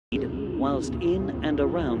whilst in and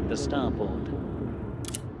around the starboard.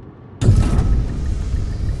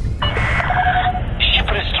 Ship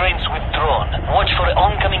restraints withdrawn. Watch for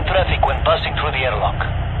oncoming traffic when passing through the airlock.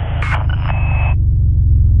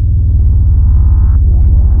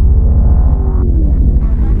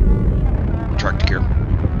 Retract gear.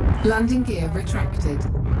 Landing gear retracted.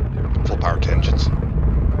 Full power to engines.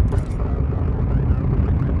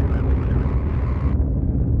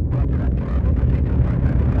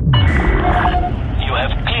 You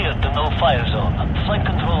have cleared the no-fire zone. Flight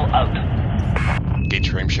control out. Gauge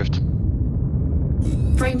frame shift.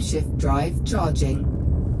 Frameshift drive charging.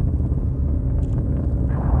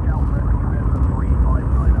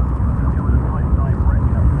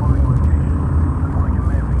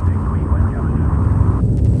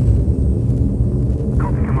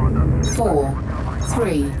 Four,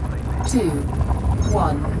 three, two,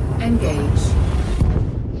 one, engage.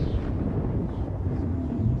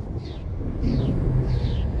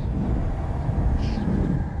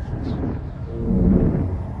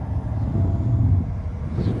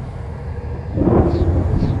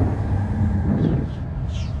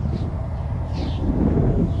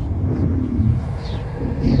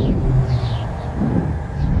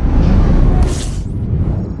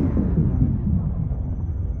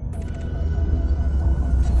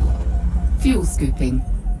 Fuel scooping.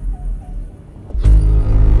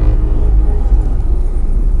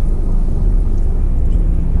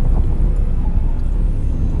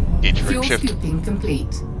 Gauge frame Fuel shift. scooping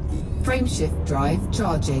complete. Frameshift drive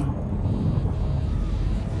charging.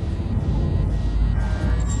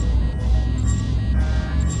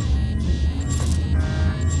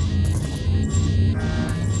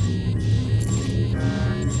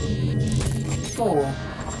 Four,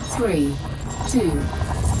 three, two,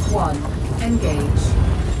 one, engage.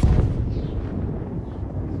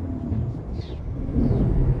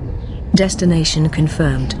 Destination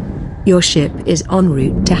confirmed. Your ship is en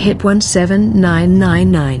route to HIP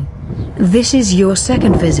 17999. This is your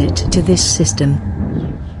second visit to this system.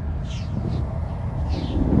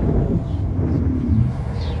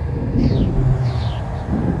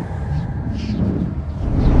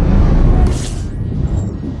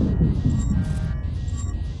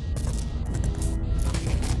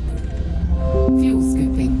 Fuel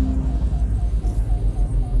scooping.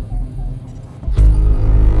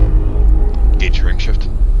 Gauge ring shift.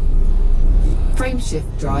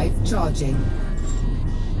 Frameshift drive charging.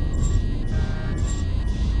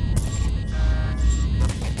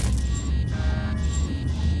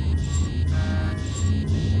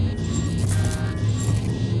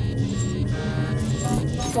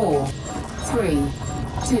 Four, three,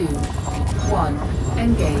 two, one,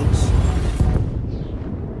 engage.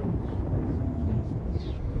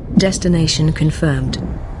 Destination confirmed.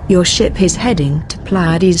 Your ship is heading to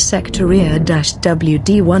Pleiades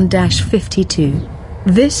Sector-WD1-52.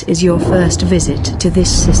 This is your first visit to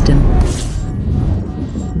this system.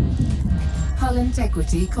 Hull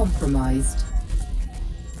integrity compromised.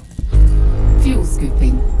 Fuel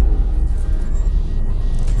scooping.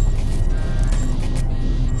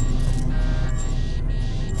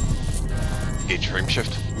 Gauge frame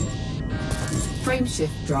shift.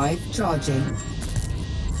 Frameshift drive charging.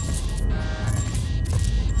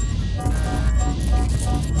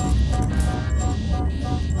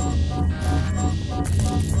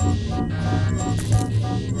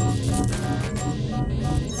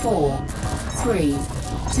 Four, three,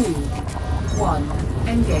 two, one,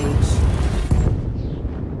 engage.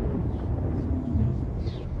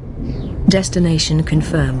 Destination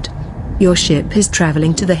confirmed. Your ship is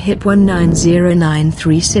traveling to the HIP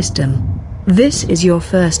 19093 system. This is your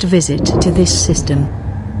first visit to this system.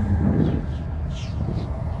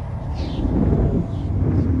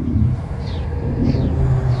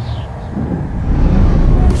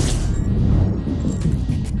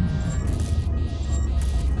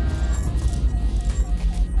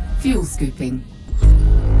 Fuel scooping.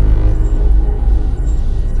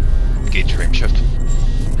 Gauge frame shift.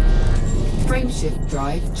 Frameshift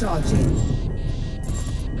drive charging.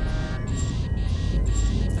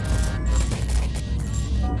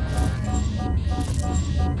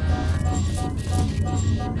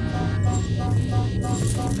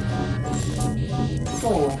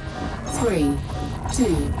 Four, three,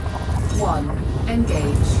 two, one,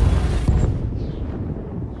 engage.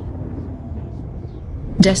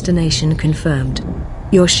 Destination confirmed.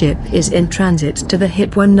 Your ship is in transit to the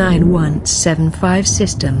HIP 19175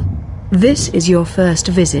 system. This is your first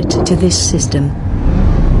visit to this system.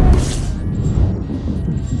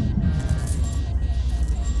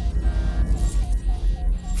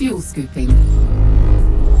 Fuel scooping.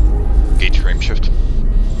 Gauge frame shift.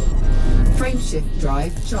 Frameshift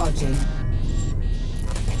drive charging.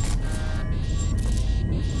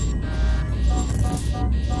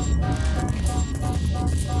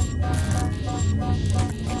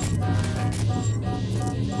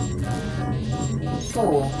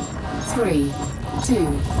 Four, three, two,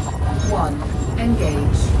 one,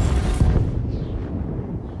 engage.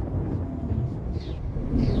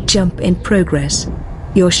 Jump in progress.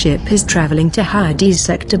 Your ship is traveling to Hades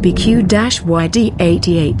sector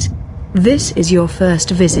BQ-YD88. This is your first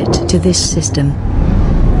visit to this system.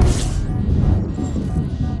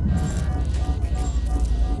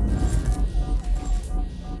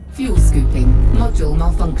 Fuel scooping, module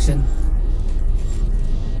malfunction.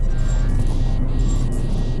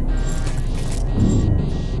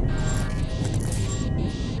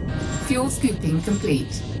 Fuel scooping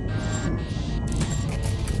complete.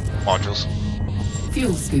 Modules.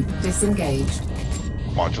 Fuel scoop disengaged.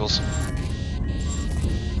 Modules.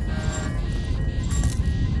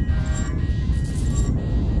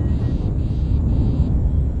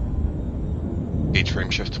 Gauge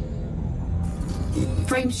frameshift.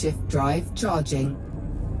 Frameshift drive charging.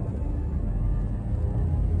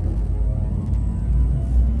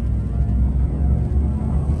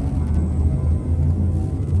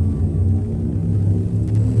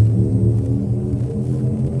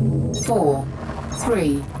 Four,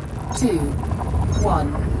 three, two,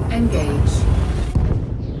 one, engage.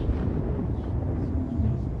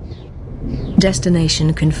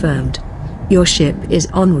 Destination confirmed. Your ship is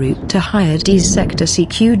en route to Hades sector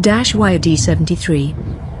CQ-YD73.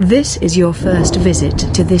 This is your first visit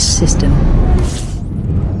to this system.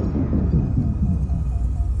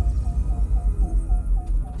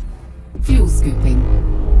 Fuel scooping.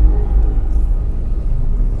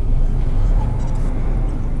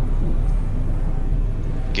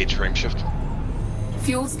 Gauge frameshift.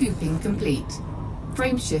 Fuel scooping complete.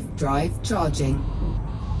 Frameshift drive charging.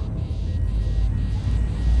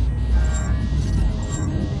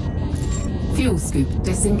 Fuel scoop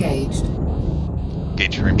disengaged.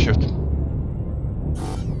 Gauge frameshift.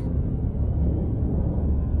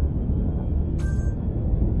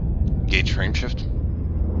 Gauge frameshift.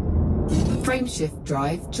 Frameshift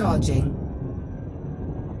drive charging.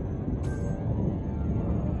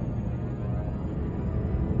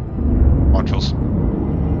 Modules.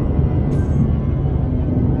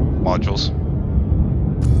 Modules.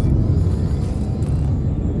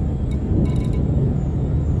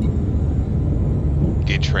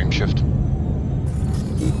 Gauge frameshift.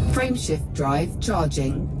 Frameshift drive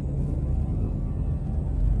charging.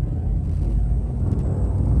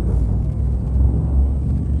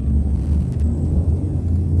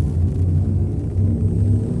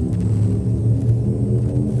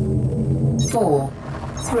 Four,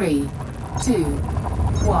 three, two,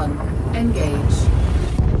 one, engage.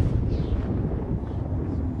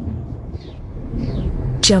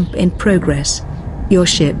 Jump in progress. Your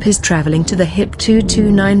ship is traveling to the HIP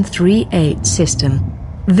 22938 system.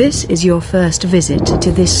 This is your first visit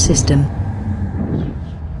to this system.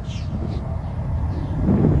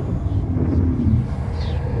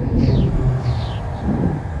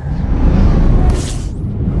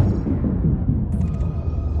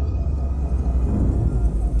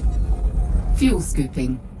 Fuel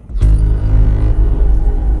scooping.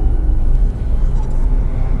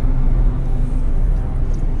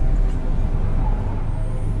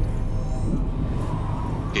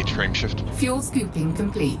 Gauge frameshift. Fuel scooping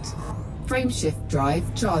complete. Frameshift drive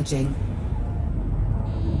charging.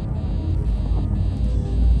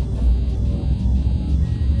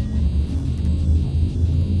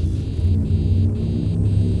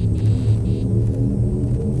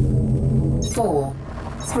 Four,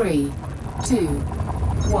 three, two,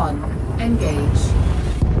 one, engage.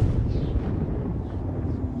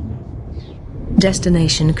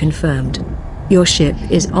 Destination confirmed. Your ship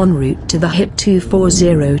is en route to the HIP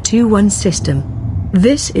 24021 system.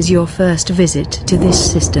 This is your first visit to this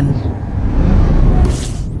system.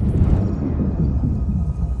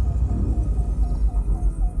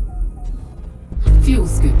 Fuel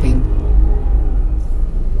scooping.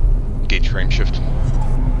 Gauge frameshift.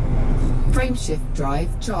 Frameshift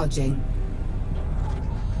drive charging.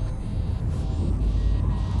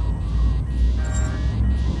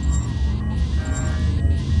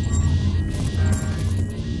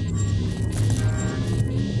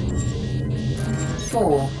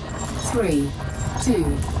 Four, three, two,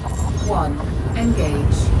 one,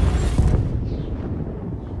 engage.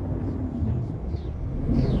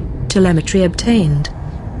 Telemetry obtained.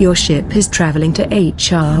 Your ship is traveling to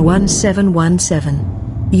HR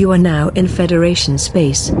 1717. You are now in Federation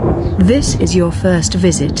space. This is your first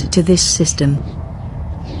visit to this system.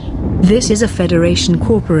 This is a Federation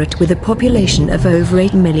corporate with a population of over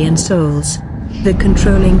 8 million souls. The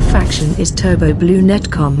controlling faction is Turbo Blue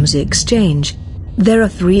Netcoms Exchange. There are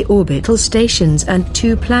 3 orbital stations and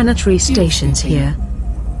 2 planetary stations here.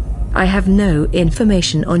 I have no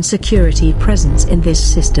information on security presence in this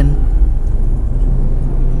system.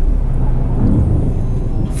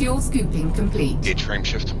 Fuel scooping complete. Gauge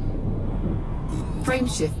frameshift.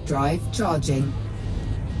 Frameshift drive charging.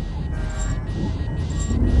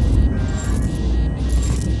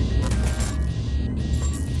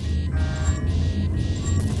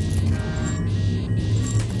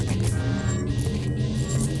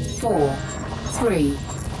 Four, 3,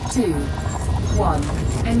 2, 1,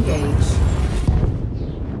 engage.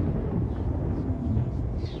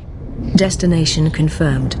 Destination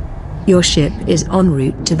confirmed. Your ship is en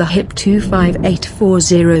route to the HIP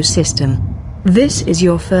 25840 system. This is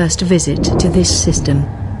your first visit to this system.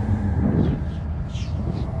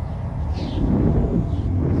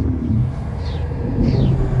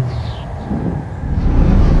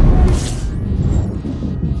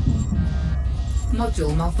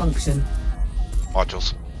 Module malfunction.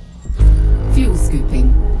 Modules. Fuel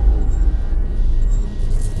scooping.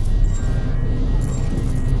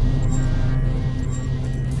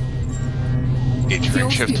 Gauge Fuel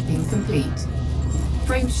frameshift. scooping complete.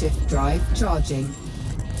 Frameshift drive charging.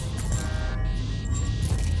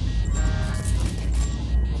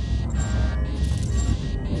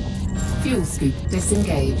 Fuel scoop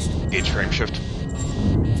disengaged. Gauge frameshift.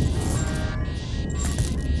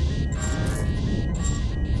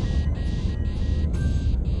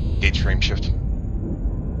 Gauge frameshift.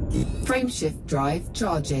 Frameshift drive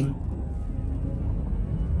charging.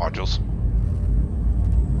 Modules.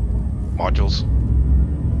 Modules.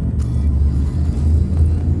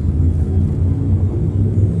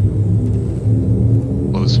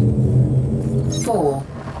 Close. 4,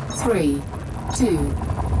 3, 2,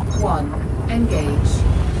 1, engage.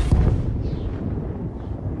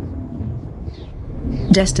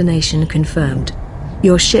 Destination confirmed.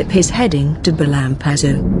 Your ship is heading to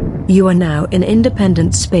Balampazo. You are now in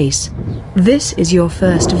independent space. This is your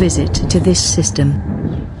first visit to this system.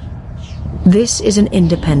 This is an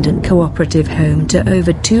independent cooperative home to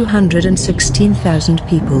over 216,000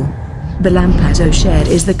 people. Balampazo shared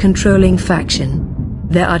is the controlling faction.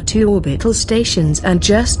 There are 2 orbital stations and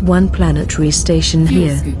just 1 planetary station Fuel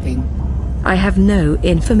here. scooping. I have no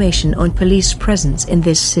information on police presence in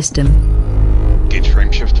this system. Gauge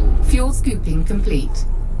frameshift. Fuel scooping complete.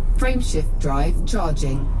 Frameshift drive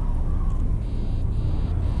charging.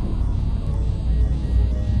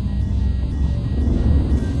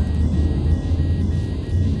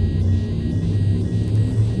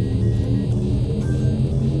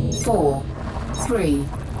 Four, 3,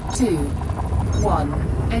 2, 1,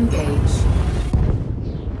 engage.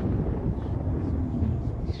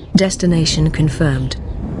 Destination confirmed.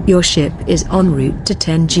 Your ship is en route to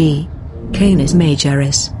 10G. Canis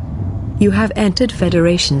Majoris. You have entered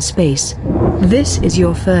Federation space. This is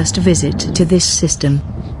your first visit to this system.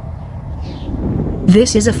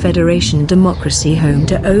 This is a Federation democracy home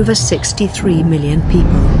to over 63 million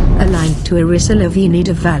people, aligned to Irisa Lavini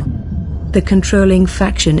de Val. The controlling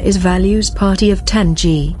faction is Values Party of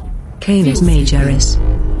 10G. Canis Majoris.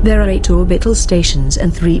 There are 8 orbital stations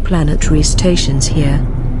and 3 planetary stations here.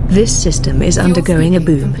 This system is undergoing a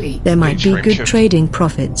boom. There might be good trading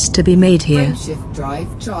profits to be made here. Frameshift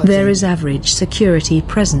drive charging. There is average security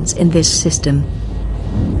presence in this system.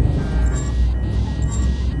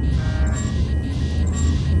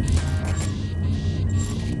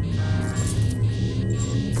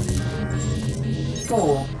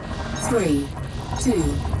 Four, 3, 2,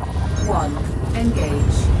 1,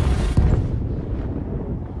 engage.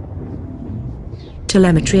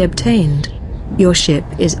 Telemetry obtained. Your ship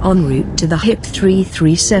is en route to the HIP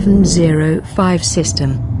 33705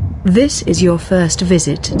 system. This is your first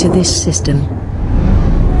visit to this system.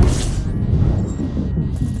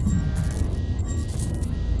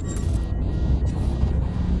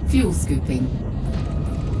 Fuel scooping.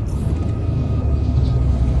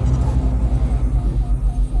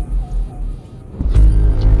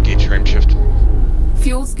 Gauge frameshift.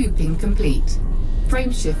 Fuel scooping complete.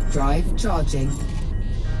 Frameshift drive charging.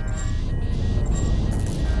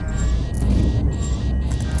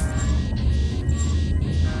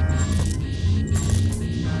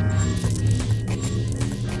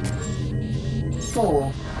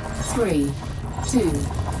 Four, 3, 2,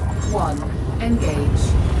 1, engage.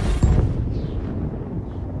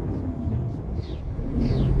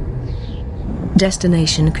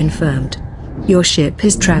 Destination confirmed. Your ship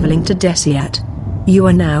is traveling to Deciat. You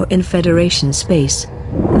are now in Federation space.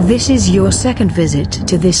 This is your second visit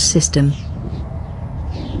to this system.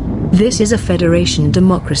 This is a Federation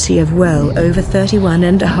democracy of well over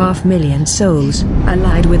 31.5 million souls,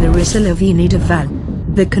 allied with Arisala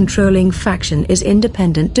Vinidaval. The controlling faction is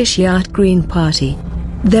independent Deciat Green Party.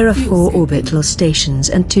 There are 4 orbital stations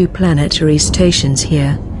and 2 planetary stations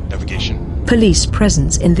here. Navigation. Police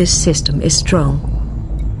presence in this system is strong.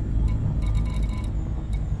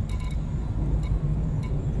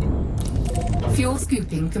 Fuel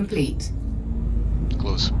scooping complete.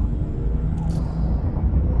 Close.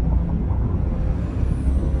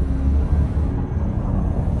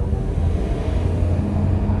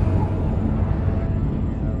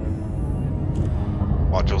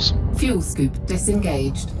 Modules. Fuel scoop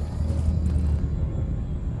disengaged.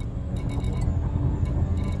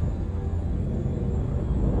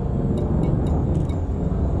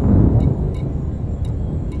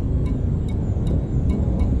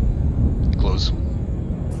 Close.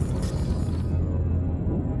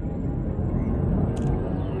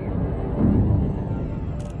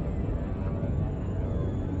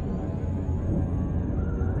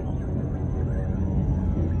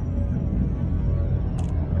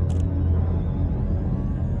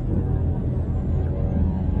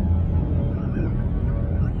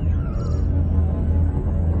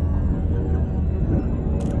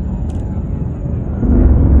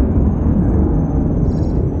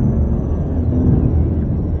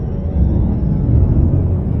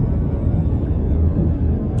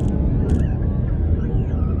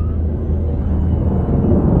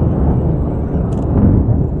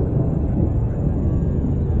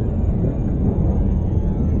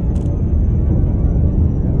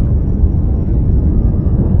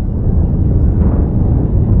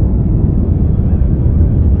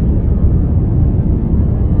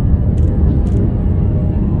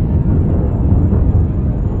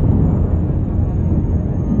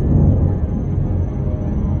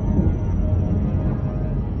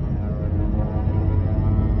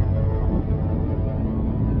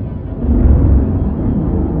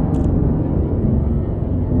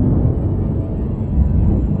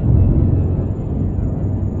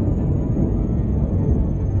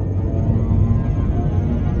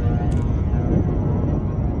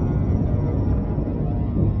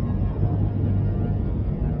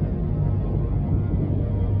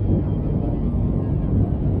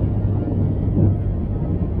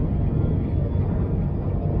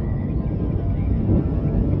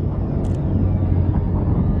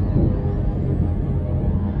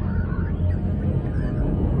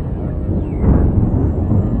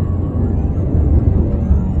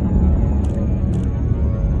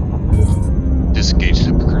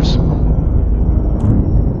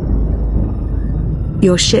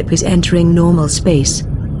 Your ship is entering normal space.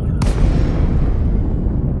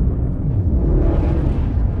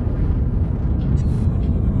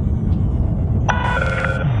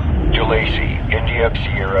 Delacy, India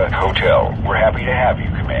Sierra Hotel. We're happy to have you,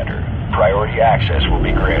 Commander. Priority access will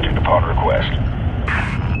be granted upon request.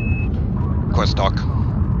 Quest dock.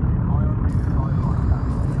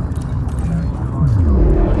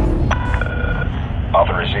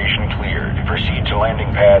 Authorization cleared. Proceed to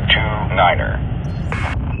landing pad 2-9er.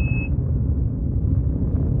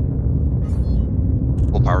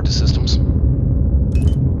 Full power to systems.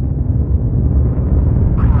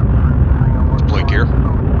 Deploy gear.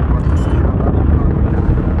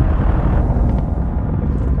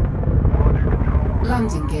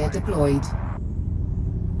 Landing gear deployed.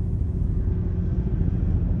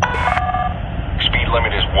 Speed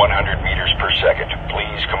limit is 100 meters per second.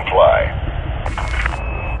 Please comply.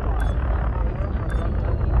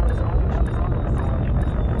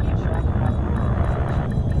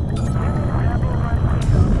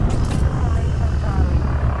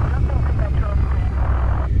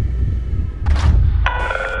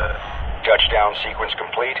 Touchdown sequence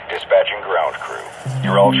complete. Dispatching ground crew.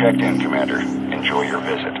 You're all checked in, Commander. Enjoy your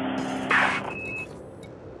visit.